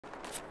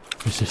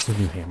Is this the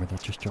new hammer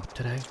that just dropped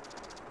today?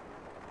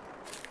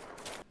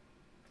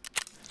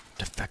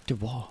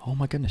 Defective wall. Oh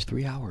my goodness,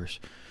 3 hours.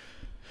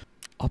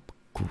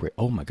 Upgrade.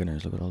 Oh my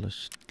goodness, look at all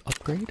this.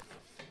 Upgrade?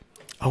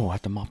 Oh, I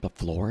have to mop the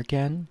floor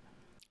again?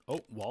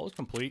 Oh, wall is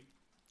complete.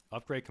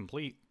 Upgrade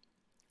complete.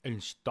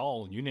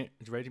 Install. Unit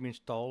is ready to be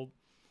installed.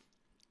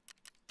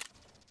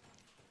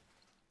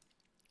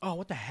 Oh,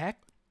 what the heck?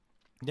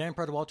 The end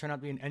part of the wall turned out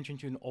to be an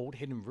entrance to an old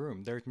hidden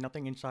room. There's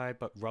nothing inside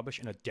but rubbish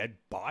and a dead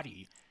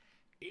body.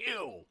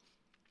 Ew!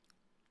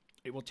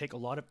 It will take a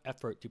lot of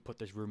effort to put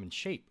this room in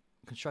shape.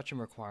 Construction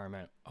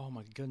requirement. Oh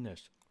my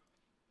goodness.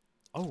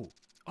 Oh.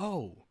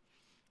 Oh.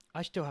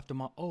 I still have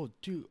to oh,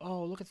 dude.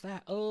 Oh, look at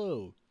that.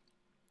 Oh.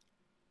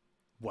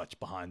 What's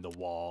behind the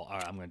wall?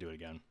 Alright, I'm gonna do it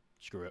again.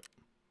 Screw it.